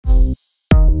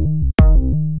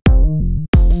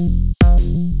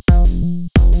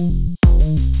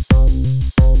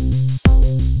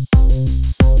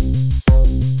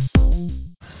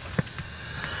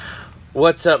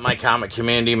What's up, my comic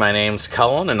community? My name's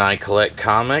Cullen, and I collect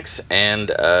comics, and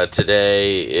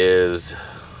today is,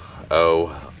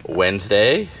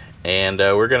 Wednesday, and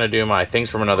we're going to do my Things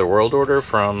from Another World order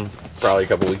from probably a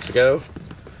couple weeks ago.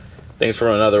 Things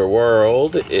from Another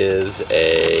World is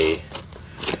they're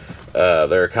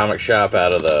a comic shop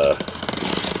out of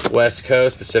the West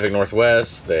Coast, Pacific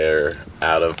Northwest. They're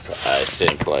out of, I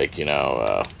think,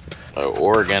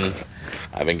 Oregon.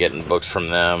 I've been getting books from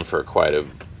them for quite a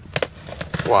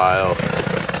while,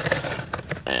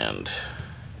 and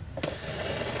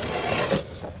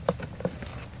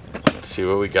let's see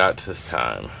what we got this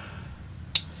time.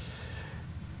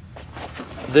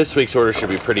 This week's order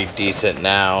should be pretty decent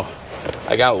now.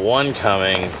 I got one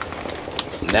coming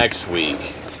next week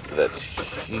that's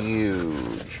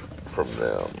huge from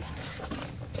them.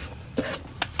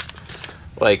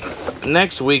 Like,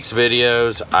 next week's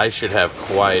videos, I should have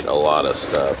quite a lot of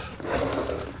stuff.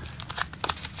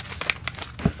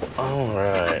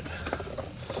 Alright.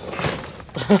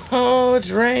 Oh,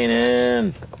 it's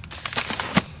raining!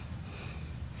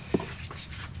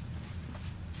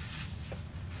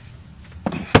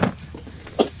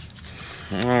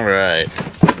 Alright.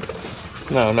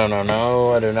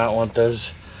 No. I do not want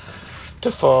those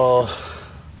to fall,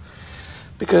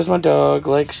 because my dog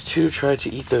likes to try to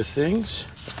eat those things.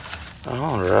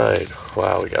 Alright.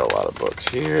 Wow, we got a lot of books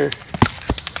here.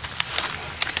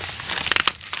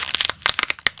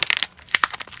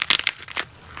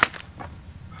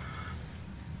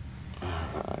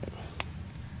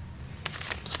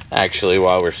 Actually,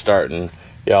 while we're starting,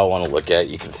 y'all want to look at,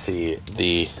 you can see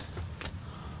the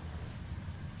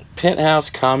Penthouse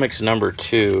Comics number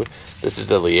 2. This is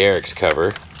the Lyrics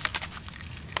cover.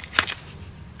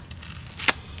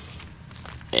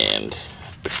 And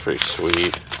it's pretty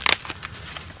sweet.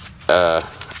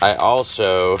 I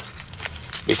also,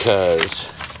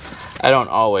 because I don't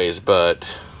always, but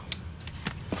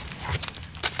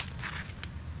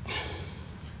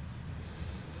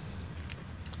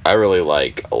I really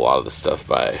like a lot of the stuff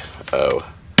by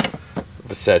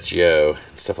Vesecchio,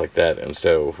 stuff like that, and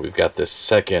so we've got this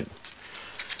second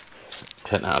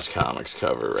Penthouse Comics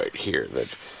cover right here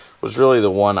that was really the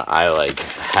one I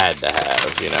had to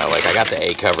have. You know, I got the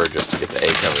A cover just to get the A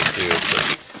cover too,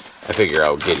 but I figure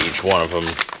I'll get each one of them.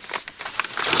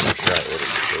 Make sure I ordered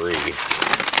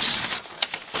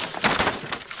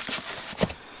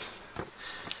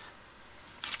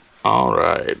 3. All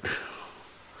right.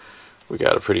 We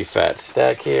got a pretty fat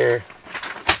stack here.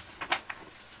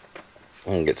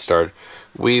 And get started.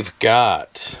 We've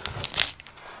got,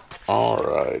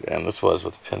 alright, and this was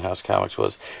what the Penthouse Comics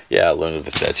was. Yeah, Luna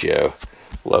Vesecchio.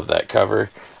 Love that cover.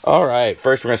 Alright,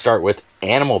 first we're going to start with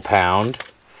Animal Pound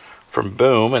from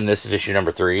Boom, and this is issue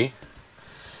number 3.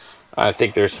 I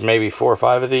think there's maybe 4 or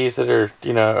 5 of these that are,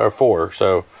 or 4,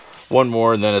 so one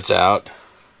more and then it's out.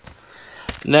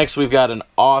 Next, we've got an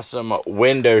awesome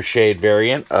window shade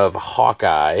variant of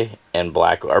Hawkeye and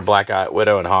Black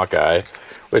Widow and Hawkeye,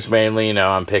 which mainly,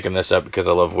 I'm picking this up because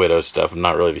I love Widow stuff. I'm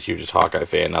not really the hugest Hawkeye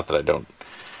fan, not that I don't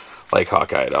like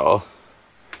Hawkeye at all.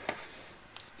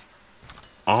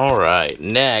 Alright,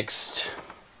 next,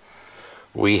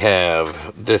 we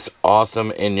have this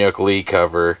awesome Inhyuk Lee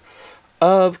cover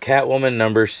of Catwoman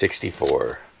number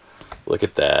 64. Look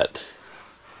at that.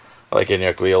 I like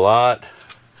Inhyuk Lee a lot.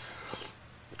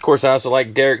 Of course, I also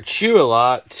like Derek Chew a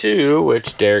lot, too,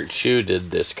 which Derek Chew did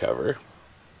this cover.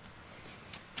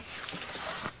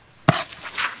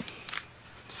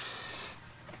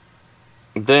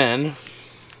 Then,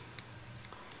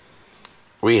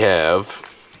 we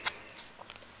have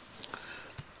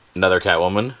another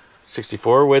Catwoman,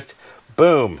 64, with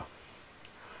Boom,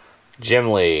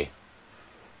 Jim Lee.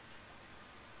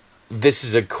 This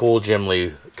is a cool Jim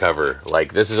Lee cover.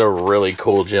 This is a really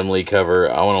cool Jim Lee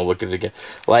cover. I want to look at it again.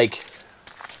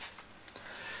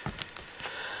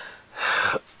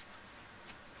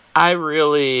 I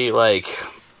really,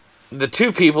 the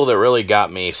two people that really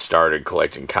got me started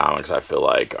collecting comics, I feel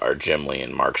are Jim Lee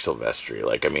and Marc Silvestri.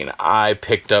 I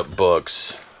picked up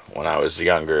books when I was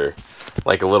younger,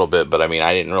 a little bit, but I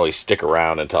didn't really stick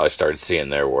around until I started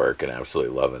seeing their work and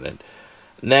absolutely loving it.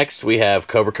 Next, we have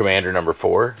Cobra Commander number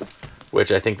 4,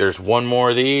 which I think there's one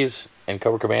more of these, and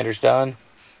Cobra Commander's done.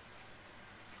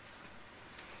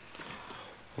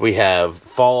 We have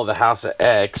Fall of the House of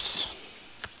X.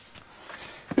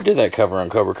 Who did that cover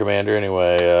on Cobra Commander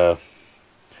anyway?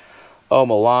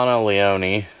 Milana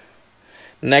Leone.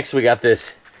 Next, we got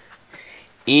this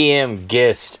E.M.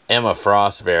 Gist Emma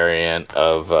Frost variant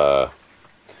of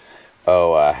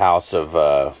Fall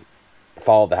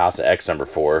of the House of X number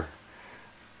 4.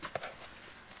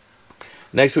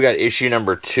 Next, we got issue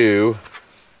number 2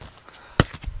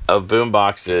 of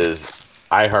Boombox's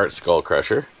I Heart Skull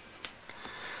Crusher.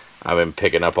 I've been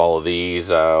picking up all of these.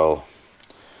 How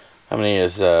many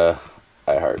is I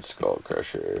Heart Skull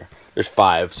Crusher? There's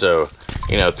 5, so,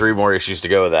 you know, 3 more issues to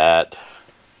go with that.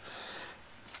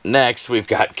 Next, we've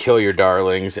got Kill Your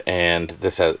Darlings, and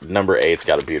this has number 8's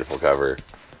got a beautiful cover.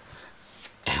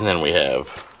 And then we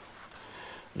have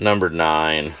number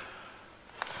 9.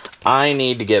 I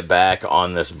need to get back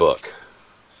on this book.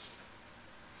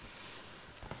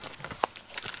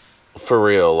 For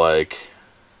real, like.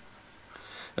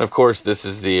 And of course, this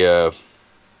is the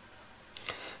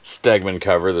Stegman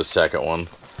cover, the second one.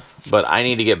 But I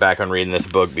need to get back on reading this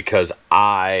book because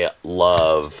I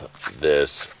love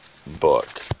this book.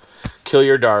 Kill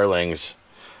Your Darlings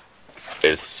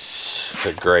is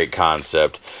a great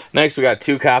concept. Next, we got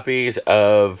 2 copies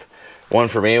of, one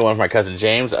for me, one for my cousin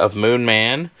James, of Moon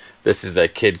Man. This is the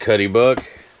Kid Cudi book.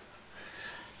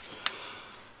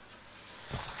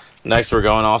 Next, we're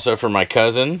going also for my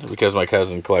cousin, because my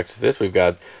cousin collects this. We've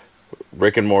got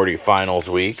Rick and Morty Finals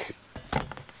Week.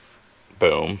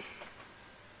 Boom.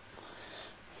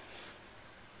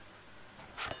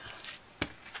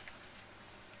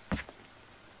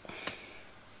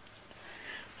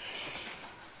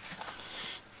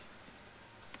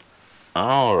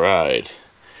 Alright.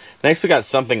 Next we got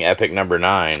Something Epic number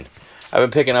 9. I've been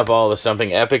picking up all the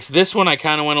Something Epics. This one I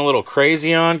kind of went a little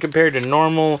crazy on compared to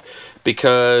normal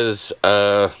because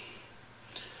I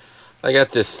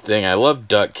got this thing. I love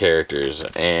duck characters,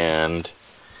 and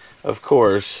of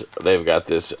course they've got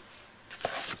this,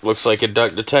 looks like a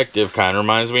duck detective, kind of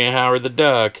reminds me of Howard the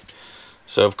Duck.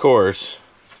 So of course,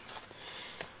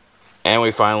 and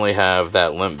we finally have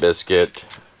that Limp Bizkit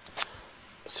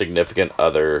Significant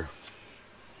Other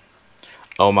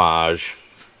homage.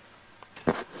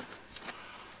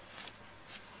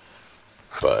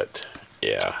 But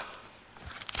yeah.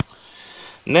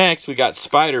 Next, we got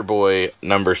Spider-Boy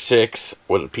number 6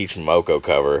 with a Peach Momoko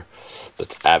cover.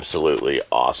 That's absolutely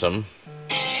awesome.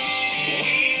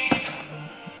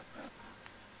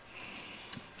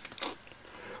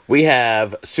 We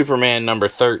have Superman number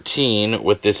 13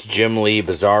 with this Jim Lee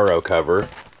Bizarro cover.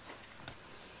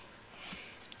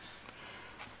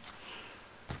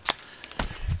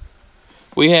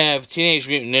 We have Teenage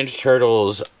Mutant Ninja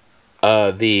Turtles,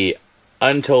 the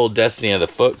Untold Destiny of the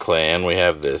Foot Clan. We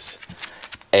have this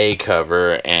A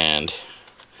cover, and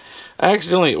I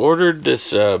accidentally ordered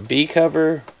this B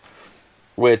cover,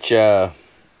 which, you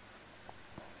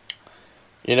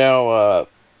know,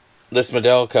 this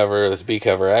Model cover, this B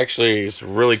cover, actually is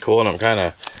really cool, and I'm kind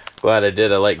of glad I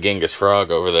did. I like Genghis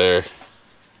Frog over there.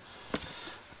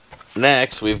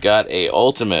 Next, we've got a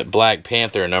Ultimate Black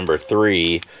Panther number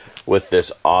 3 with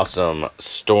this awesome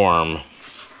Storm,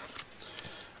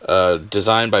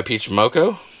 designed by Peach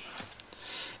Momoko.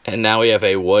 And now we have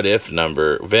a What If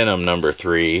Venom number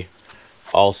 3,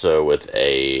 also with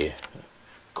a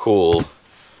cool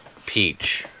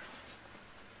Peach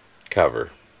cover.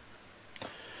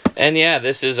 And yeah,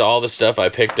 this is all the stuff I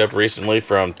picked up recently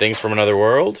from Things from Another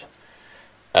World.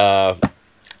 I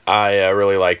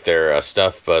really like their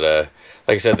stuff, but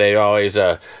like I said,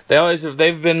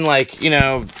 they've been like, you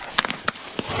know,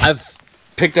 I've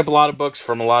picked up a lot of books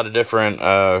from a lot of different,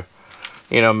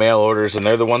 you know, mail orders, and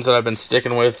they're the ones that I've been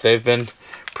sticking with. They've been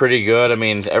pretty good. I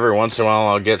mean, every once in a while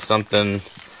I'll get something,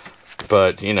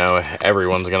 but, you know,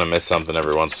 everyone's going to miss something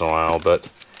every once in a while. But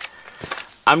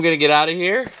I'm going to get out of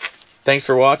here. Thanks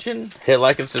for watching. Hit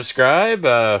like and subscribe.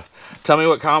 Tell me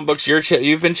what comic books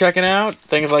you've been checking out,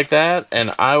 things like that,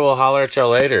 and I will holler at y'all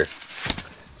later.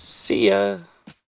 See ya.